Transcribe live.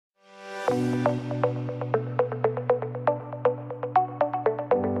Hi,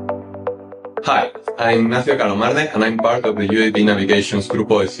 I'm Ignacio Calomarde and I'm part of the UAV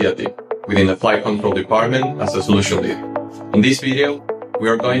Navigation-Grupo Oesía team within the Flight Control Department as a solution lead. In this video, we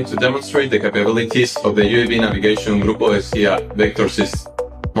are going to demonstrate the capabilities of the UAV Navigation-Grupo Oesía vector system.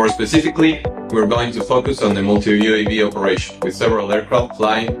 More specifically, we are going to focus on the multi-UAV operation with several aircraft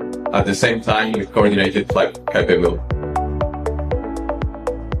flying at the same time with coordinated flight capability.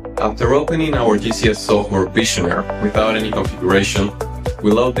 After opening our GCS software Visioner without any configuration, we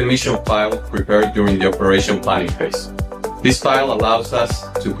load the mission file prepared during the operation planning phase. This file allows us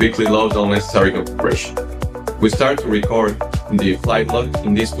to quickly load all necessary configuration. We start to record the flight log.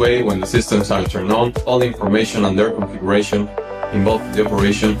 In this way, when the systems are turned on, all information and their configuration involved in the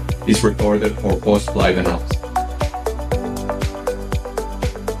operation is recorded for post-flight analysis.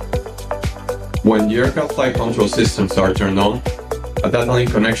 When the aircraft flight control systems are turned on, a data link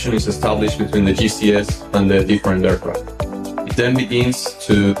connection is established between the GCS and the different aircraft. It then begins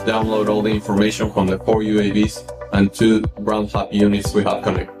to download all the information from the 4 UAVs and 2 ground hub units we have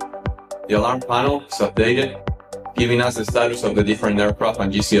connected. The alarm panel is updated, giving us the status of the different aircraft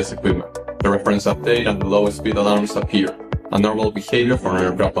and GCS equipment. The reference update and the lowest speed alarms appear, a normal behavior for an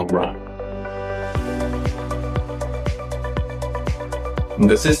aircraft on ground. In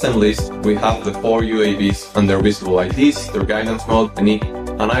the system list, we have the 4 UAVs and their visible IDs, their guidance mode,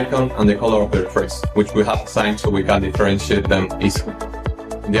 an icon, and the color of their trace, which we have assigned so we can differentiate them easily.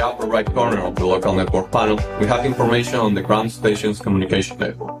 In the upper right corner of the local network panel, we have information on the ground station's communication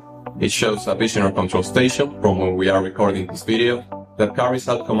network. It shows a Visioner control station from where we are recording this video that carries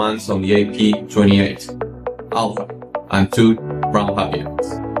out commands on the AP28, Alpha, and 2 ground hub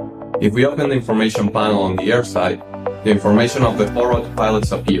units. If we open the information panel on the air side, the information of the 4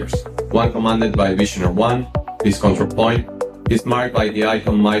 autopilots appears. One commanded by Visioner 1, this control point, is marked by the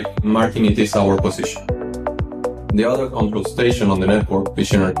icon marking it is our position. The other control station on the network,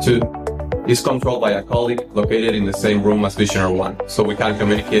 Visioner 2, is controlled by a colleague located in the same room as Visioner 1, so we can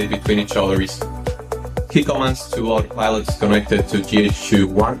communicate between each other easily. He commands 2 autopilots connected to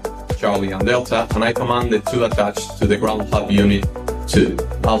GHQ-1, Charlie and Delta, and I command the 2 attached to the ground hub unit 2,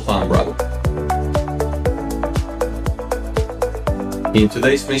 Alpha and Bravo. In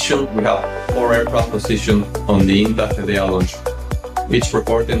today's mission, we have 4 aircraft positioned on the INTA Fedea launcher, each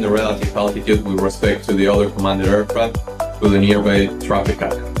reporting the relative altitude with respect to the other commanded aircraft to the nearby traffic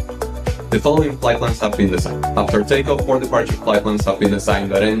area. The following flight plans have been designed. After takeoff, 4 departure flight plans have been designed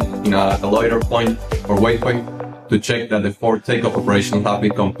that end in a Loiter point or waypoint to check that the 4 takeoff operations have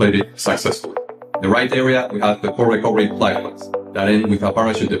been completed successfully. In the right area, we have the 4 recovery flight plans that end with a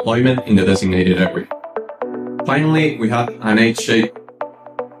parachute deployment in the designated area. Finally, we have an H-shaped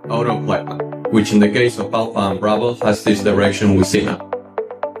auto flight plan, which in the case of Alpha and Bravo has this direction we see now.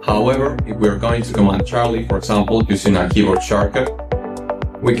 However, if we are going to command Charlie, for example, using a keyboard shortcut,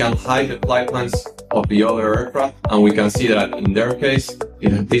 we can hide the flight plans of the other aircraft and we can see that in their case,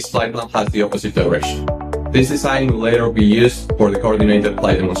 this flight plan has the opposite direction. This design will later be used for the coordinated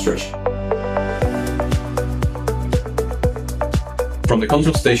flight demonstration. From the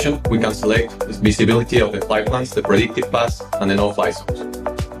control station, we can select the visibility of the flight plans, the predicted paths, and the no-fly zones.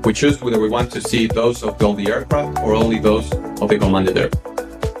 We choose whether we want to see those of all the aircraft or only those of the commanded aircraft.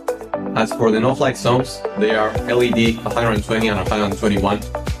 As for the no-flight zones, they are LED 120 and 121,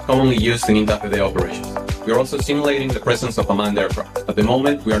 commonly used in INTA Fedea operations. We are also simulating the presence of a manned aircraft. At the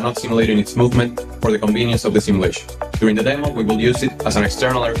moment, we are not simulating its movement for the convenience of the simulation. During the demo, we will use it as an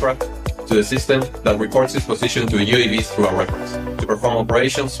external aircraft to the system that reports its position to the UAVs through a reference, to perform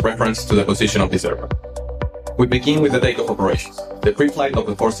operations reference to the position of this aircraft. We begin with the takeoff operations. The pre-flight of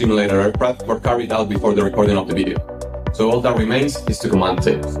the 4 simulated aircraft were carried out before the recording of the video, so all that remains is to command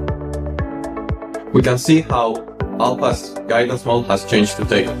takeoff. We can see how Alpha's guidance mode has changed to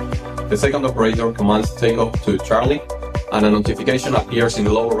takeoff. The second operator commands takeoff to Charlie, and a notification appears in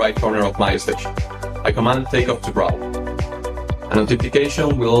the lower right corner of my station. I command takeoff to Bravo. A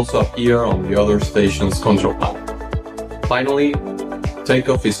notification will also appear on the other station's control panel. Finally,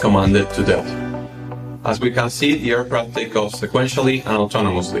 takeoff is commanded to Delta. As we can see, the aircraft take off sequentially and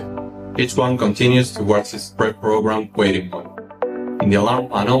autonomously. Each one continues towards its pre-programmed waiting point. In the alarm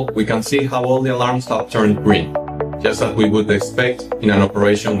panel, we can see how all the alarms have turned green, just as we would expect in an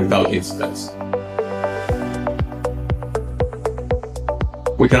operation without incidents.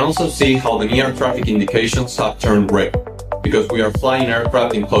 We can also see how the near traffic indications have turned red, because we are flying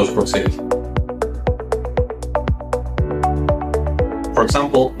aircraft in close proximity. For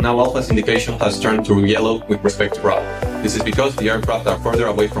example, now Alpha's indication has turned to yellow with respect to Bravo. This is because the aircraft are further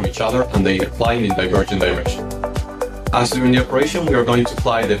away from each other and they are flying in divergent directions. As during the operation we are going to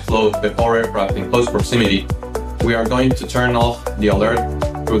fly the flow of the 4 aircraft in close proximity, we are going to turn off the alert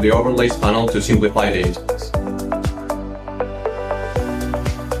through the overlays panel to simplify the engines.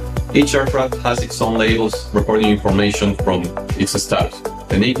 Each aircraft has its own labels reporting information from its status: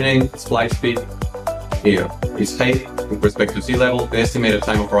 the nickname, its flight speed, its height with respect to sea level, the estimated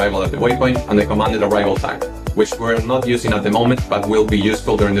time of arrival at the waypoint, and the commanded arrival time, which we're not using at the moment but will be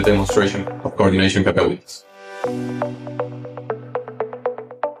useful during the demonstration of coordination capabilities.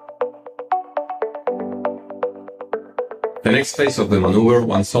 The next phase of the maneuver,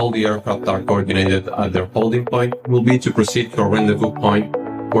 once all the aircraft are coordinated at their holding point, will be to proceed to a rendezvous point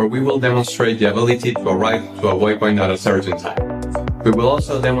where we will demonstrate the ability to arrive to a waypoint at a certain time. We will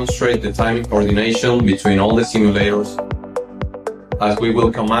also demonstrate the timing coordination between all the simulators, as we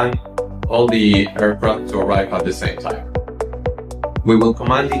will command all the aircraft to arrive at the same time. We will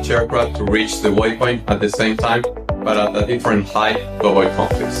command each aircraft to reach the waypoint at the same time, but at a different height to avoid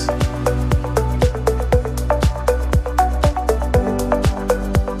conflicts.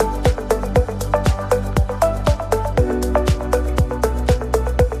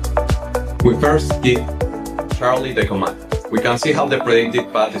 We first give Charlie the command. We can see how the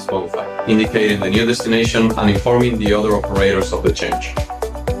predicted path is modified, indicating the new destination and informing the other operators of the change.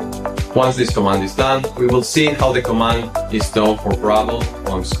 Once this command is done, we will see how the command is done for Bravo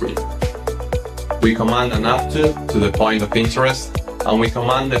on screen. We command an up to the point of interest, and we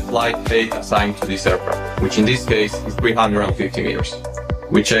command the flight height assigned to this aircraft, which in this case is 350 meters.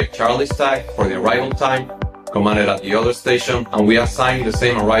 We check Charlie's tag for the arrival time, commanded at the other station, and we assign the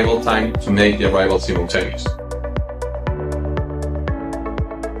same arrival time to make the arrival simultaneous.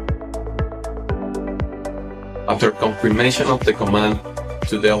 After confirmation of the command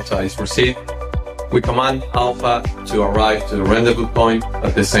to Delta is received, we command Alpha to arrive to the rendezvous point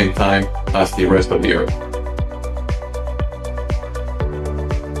at the same time as the rest of the aircraft.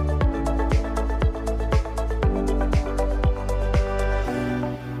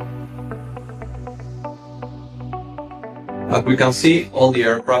 As we can see, all the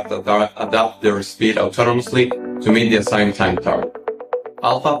aircraft adapt their speed autonomously to meet the assigned time target.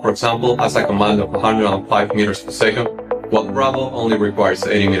 Alpha, for example, has a command of 105 meters per second, while Bravo only requires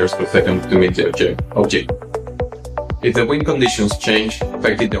 80 meters per second to meet the objective. If the wind conditions change,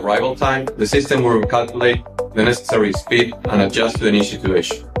 affecting the arrival time, the system will calculate the necessary speed and adjust to any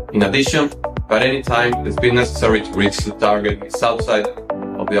situation. In addition, at any time the speed necessary to reach the target is outside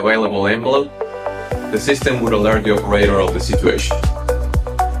of the available envelope, the system would alert the operator of the situation.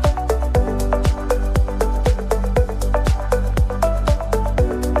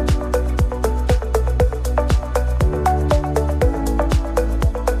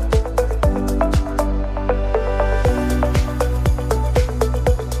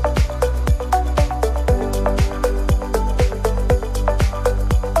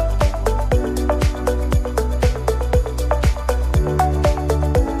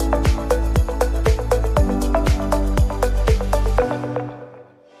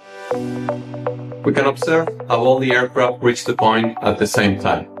 We can observe how all the aircraft reach the point at the same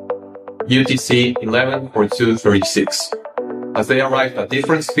time. UTC 114236. As they arrive at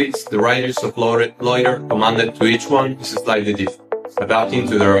different speeds, the radius of loiter commanded to each one is slightly different, adapting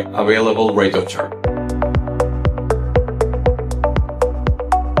to their available rate of turn.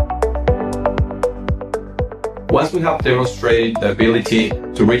 Once we have demonstrated the ability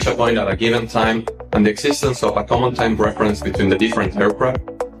to reach a point at a given time and the existence of a common time reference between the different aircraft,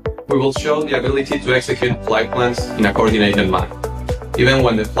 we will show the ability to execute flight plans in a coordinated manner, even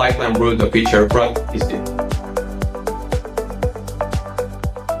when the flight plan route of each aircraft is different.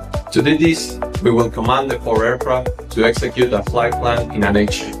 To do this, we will command the 4 aircraft to execute a flight plan in an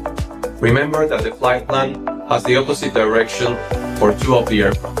H-shape. Remember that the flight plan has the opposite direction for 2 of the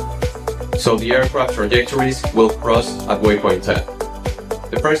aircraft, so the aircraft trajectories will cross at waypoint 10.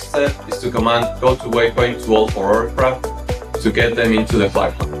 The first step is to command go to waypoint to all 4 aircraft to get them into the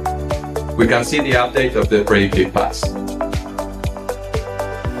flight plan. We can see the update of the predicted paths.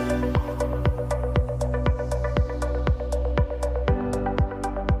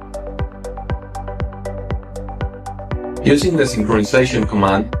 Using the synchronization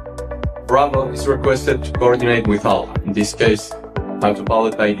command, Bravo is requested to coordinate with Alpha, in this case,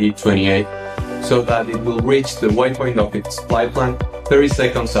 autopilot ID 28, so that it will reach the waypoint of its flight plan 30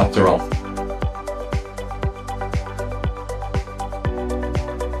 seconds after Alpha.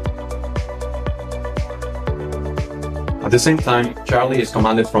 At the same time, Charlie is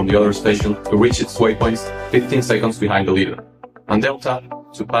commanded from the other station to reach its waypoints 15 seconds behind the leader, and Delta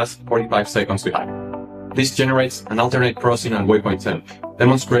to pass 45 seconds behind. This generates an alternate crossing at waypoint 10,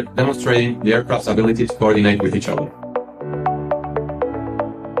 demonstrating the aircraft's ability to coordinate with each other.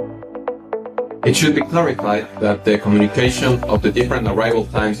 It should be clarified that the communication of the different arrival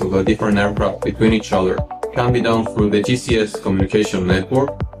times of the different aircraft between each other can be done through the GCS communication network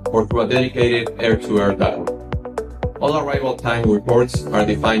or through a dedicated air-to-air dialogue. All arrival time reports are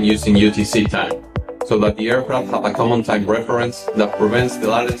defined using UTC time, so that the aircraft have a common time reference that prevents the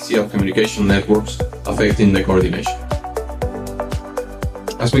latency of communication networks affecting the coordination.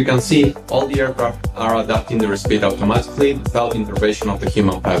 As we can see, all the aircraft are adapting their speed automatically without intervention of the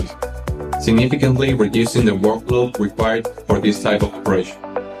human pilot, significantly reducing the workload required for this type of operation,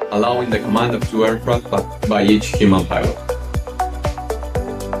 allowing the command of 2 aircraft by each human pilot.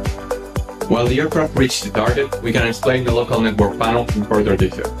 While the aircraft reach the target, we can explain the local network panel in further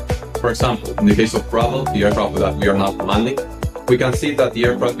detail. For example, in the case of Bravo, the aircraft that we are now commanding, we can see that the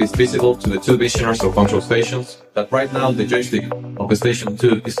aircraft is visible to the 2 visioners or control stations, that right now the joystick of the Station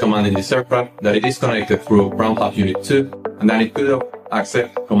 2 is commanding this aircraft, that it is connected through Ground Hub Unit 2, and that it could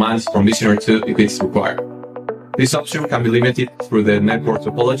accept commands from Visioner 2 if it's required. This option can be limited through the network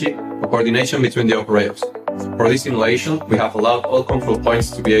topology or coordination between the operators. For this simulation, we have allowed all control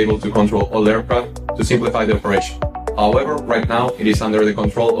points to be able to control all aircraft to simplify the operation. However, right now it is under the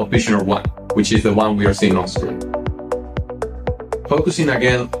control of Visioner 1, which is the one we are seeing on screen. Focusing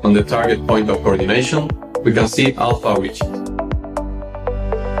again on the target point of coordination, we can see Alpha reached.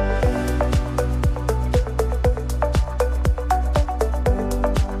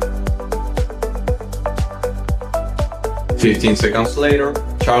 "15 seconds later,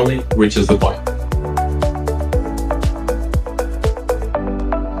 Charlie reaches the point.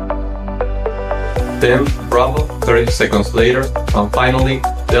 Then Bravo 30 seconds later, and finally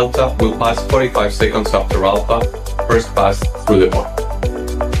Delta will pass 45 seconds after Alpha first passed through the point.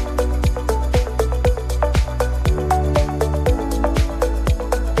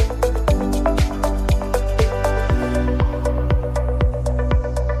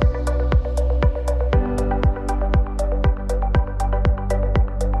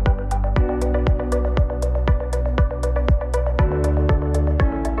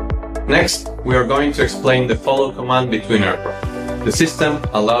 Next, we are going to explain the follow command between aircraft. The system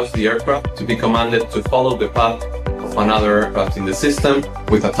allows the aircraft to be commanded to follow the path of another aircraft in the system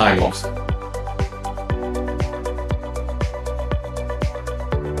with a time offset.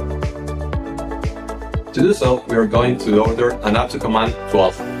 To do so, we are going to order an up to command to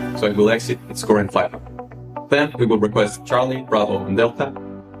Alpha, so it will exit its current flight path. Then we will request Charlie, Bravo, and Delta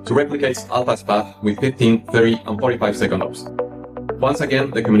to replicate Alpha's path with 15, 30, and 45 second offset. Once again,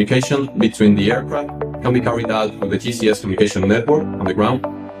 the communication between the aircraft can be carried out through the GCS communication network on the ground,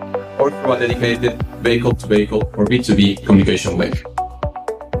 or through a dedicated vehicle-to-vehicle or B2B communication link.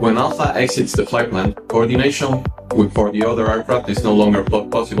 When Alpha exits the flight plan, coordination for the other aircraft is no longer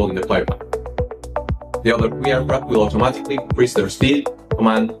possible in the flight plan. The other 3 aircraft will automatically increase their speed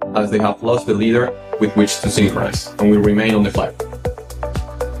command as they have lost the leader with which to synchronize, and will remain on the flight.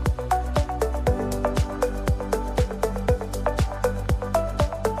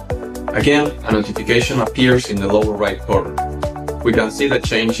 Again, a notification appears in the lower right corner. We can see the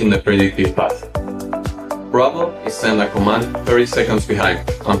change in the predicted path. Bravo is sent a command 30 seconds behind,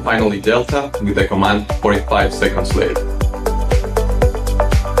 and finally Delta with the command 45 seconds later.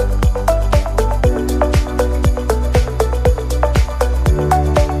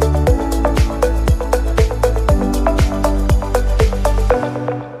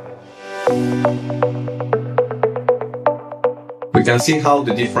 We can see how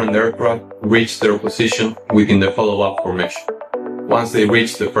the different aircraft reach their position within the follow-up formation. Once they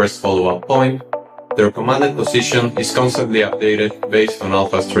reach the first follow-up point, their commanded position is constantly updated based on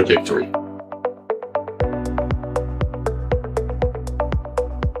Alpha's trajectory.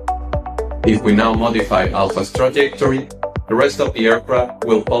 If we now modify Alpha's trajectory, the rest of the aircraft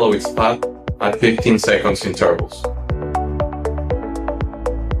will follow its path at 15 seconds intervals.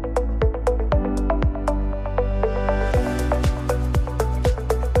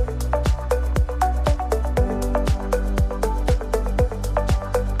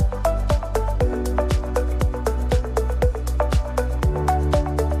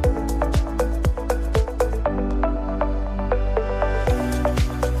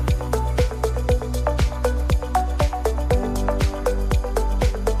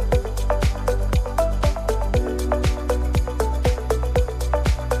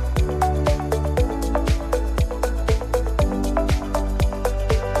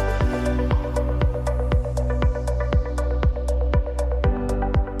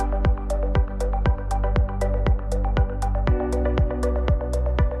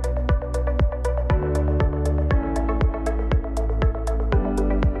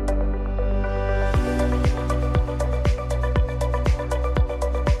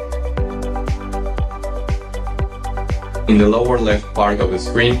 in the lower left part of the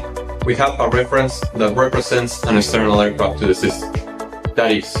screen, we have a reference that represents an external aircraft to the system.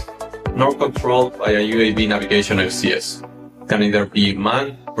 That is, not controlled by a UAV navigation FCS. Can either be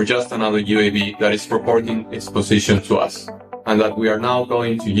manned or just another UAV that is reporting its position to us, and that we are now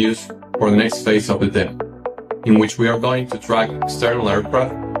going to use for the next phase of the demo, in which we are going to track external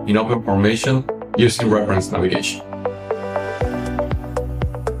aircraft in open formation using reference navigation.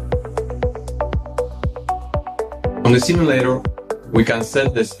 On the simulator, we can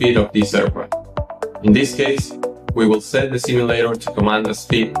set the speed of this aircraft. In this case, we will set the simulator to command a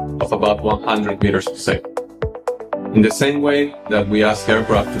speed of about 100 meters per second. In the same way that we ask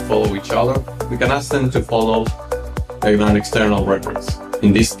aircraft to follow each other, we can ask them to follow an external reference.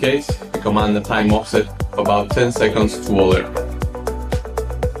 In this case, we command a time offset of about 10 seconds to all aircraft.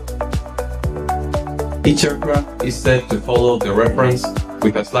 Each aircraft is set to follow the reference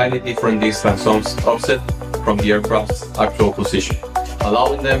with a slightly different distance offset from the aircraft's actual position,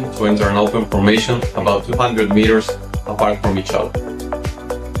 allowing them to enter an open formation about 200 meters apart from each other.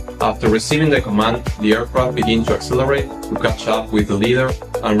 After receiving the command, the aircraft begin to accelerate to catch up with the leader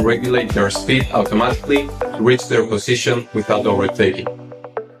and regulate their speed automatically to reach their position without overtaking.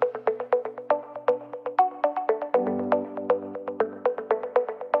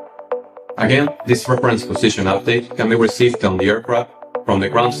 Again, this reference position update can be received on the aircraft from the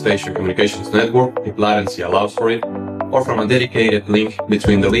ground station communications network if latency allows for it, or from a dedicated link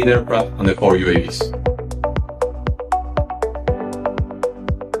between the lead aircraft and the 4 UAVs.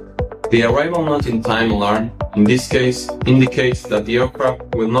 The arrival not in time alarm, in this case, indicates that the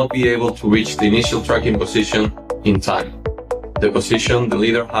aircraft will not be able to reach the initial tracking position in time, the position the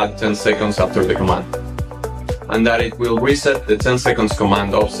leader had 10 seconds after the command, and that it will reset the 10 seconds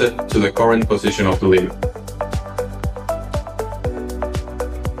command offset to the current position of the leader.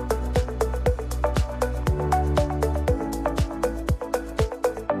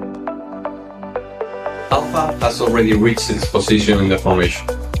 Alpha has already reached its position in the formation.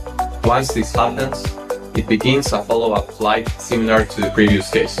 Once this happens, it begins a follow-up flight similar to the previous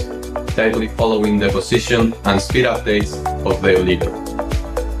case, tightly following the position and speed updates of the leader.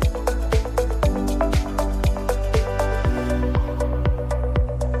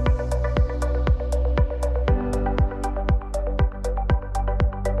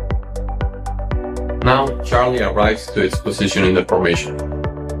 Now, Charlie arrives to its position in the formation.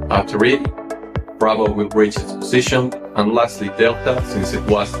 After it, Bravo will reach its position, and lastly Delta, since it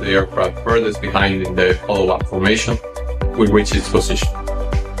was the aircraft furthest behind in the follow-up formation, will reach its position.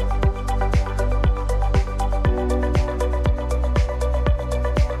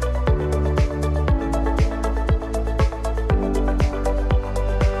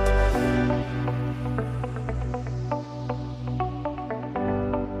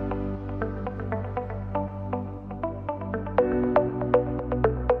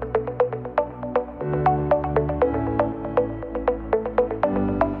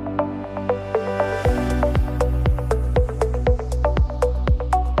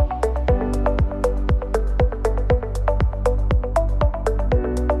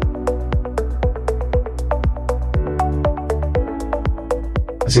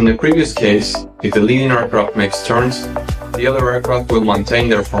 As in the previous case, if the leading aircraft makes turns, the other aircraft will maintain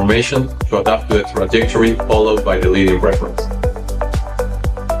their formation to adapt to the trajectory followed by the leading reference.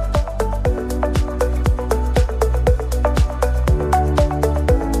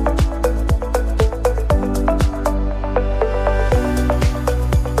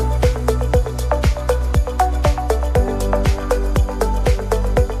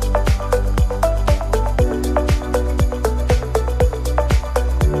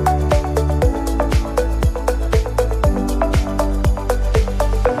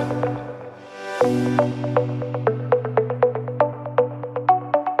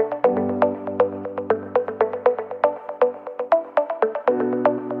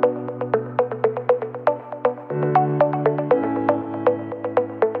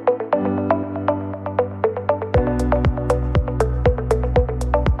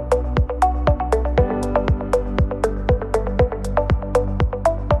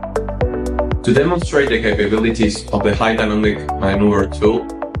 To demonstrate the capabilities of the high dynamic maneuver tool,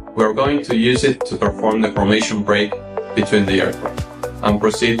 we are going to use it to perform the formation break between the aircraft and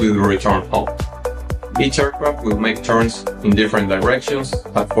proceed with the return home. Each aircraft will make turns in different directions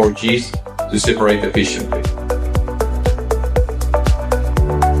at 4 Gs to separate efficiently.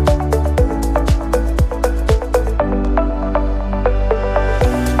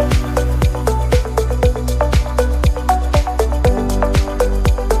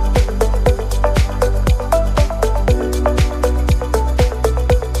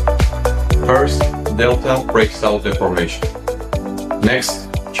 First, delta breaks out the formation. Next,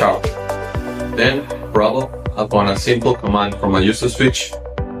 chart. Then, bravo, upon a simple command from a user switch,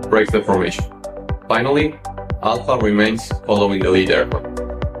 breaks the formation. Finally, alpha remains following the lead aircraft.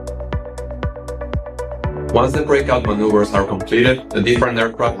 Once the breakout maneuvers are completed, the different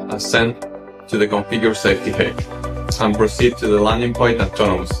aircraft ascend to the configured safety height and proceed to the landing point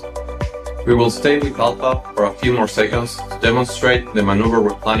autonomously. We will stay with alpha for a few more seconds to demonstrate the maneuver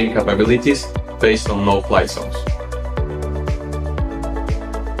replanning capabilities based on no-fly zones.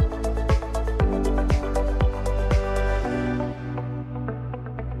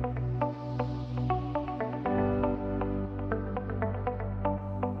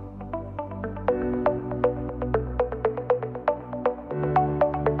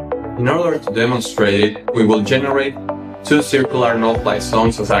 In order to demonstrate it, we will generate two circular no-fly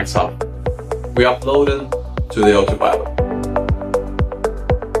zones as example. We upload them to the autopilot.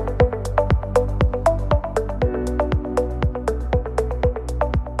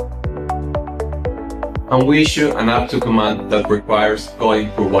 And we issue an up-to command that requires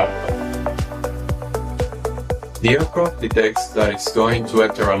going through Wi-Fi. The aircraft detects that it's going to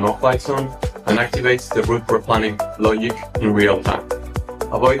enter a no-fly zone and activates the route replanning logic in real time,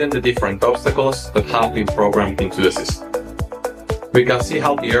 avoiding the different obstacles that have been programmed into the system. We can see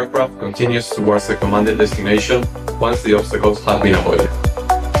how the aircraft continues towards the commanded destination once the obstacles have been avoided.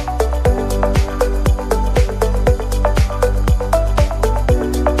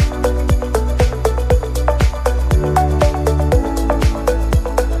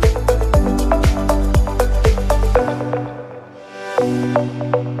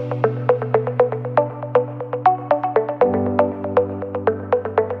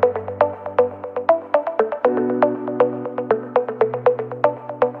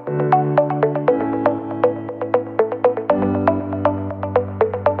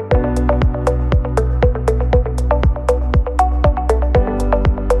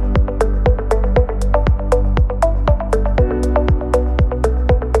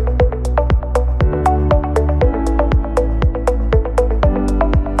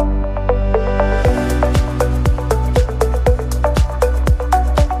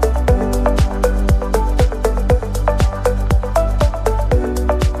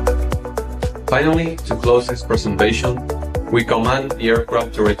 Finally, to close this presentation, we command the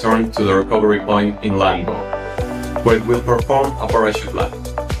aircraft to return to the recovery point in land mode, where it will perform a parachute land.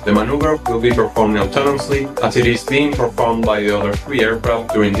 The maneuver will be performed autonomously as it is being performed by the other three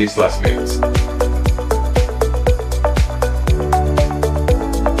aircraft during these last minutes.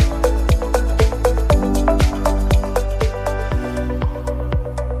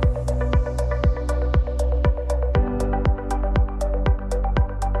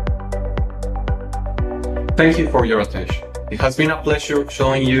 Thank you for your attention. It has been a pleasure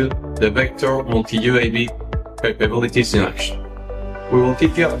showing you the Vector multi-UAV capabilities in action. We will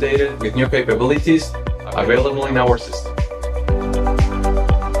keep you updated with new capabilities available in our system.